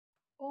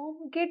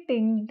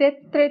getting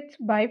death threats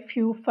by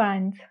few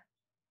fans.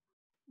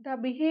 The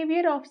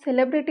behavior of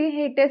celebrity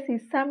haters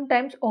is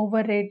sometimes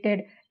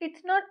overrated.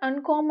 It's not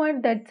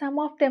uncommon that some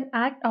of them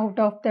act out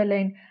of the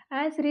line,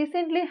 as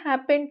recently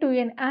happened to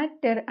an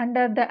actor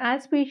under the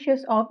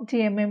auspices of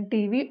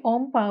GMM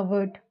Ohm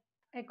Pawat.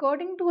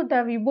 According to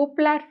the Weibo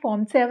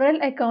platform,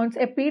 several accounts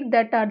appeared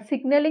that are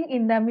signaling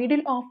in the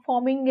middle of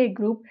forming a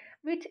group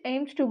which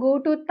aims to go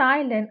to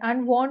Thailand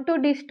and want to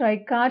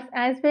destroy cars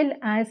as well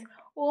as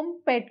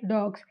own pet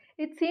dogs.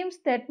 It seems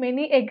that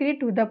many agree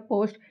to the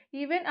post,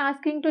 even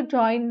asking to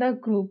join the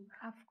group.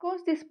 Of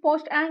course, this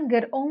post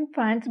anger Om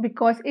fans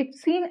because if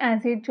seen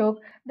as a joke,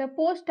 the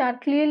posts are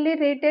clearly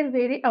rated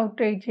very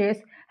outrageous.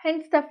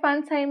 Hence, the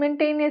fans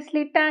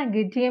simultaneously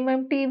tagged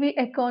GMM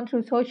account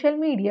through social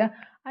media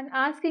and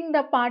asking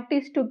the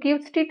parties to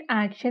give strict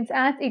actions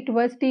as it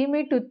was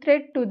deemed to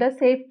threat to the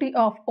safety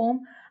of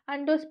Om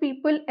and those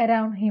people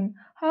around him.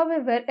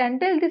 However,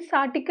 until this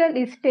article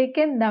is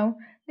taken down,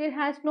 there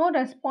has no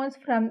response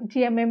from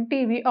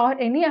GMM or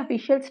any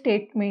official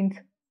statements.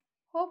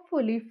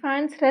 Hopefully,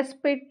 fans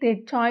respect their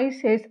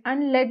choices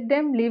and let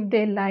them live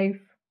their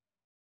life.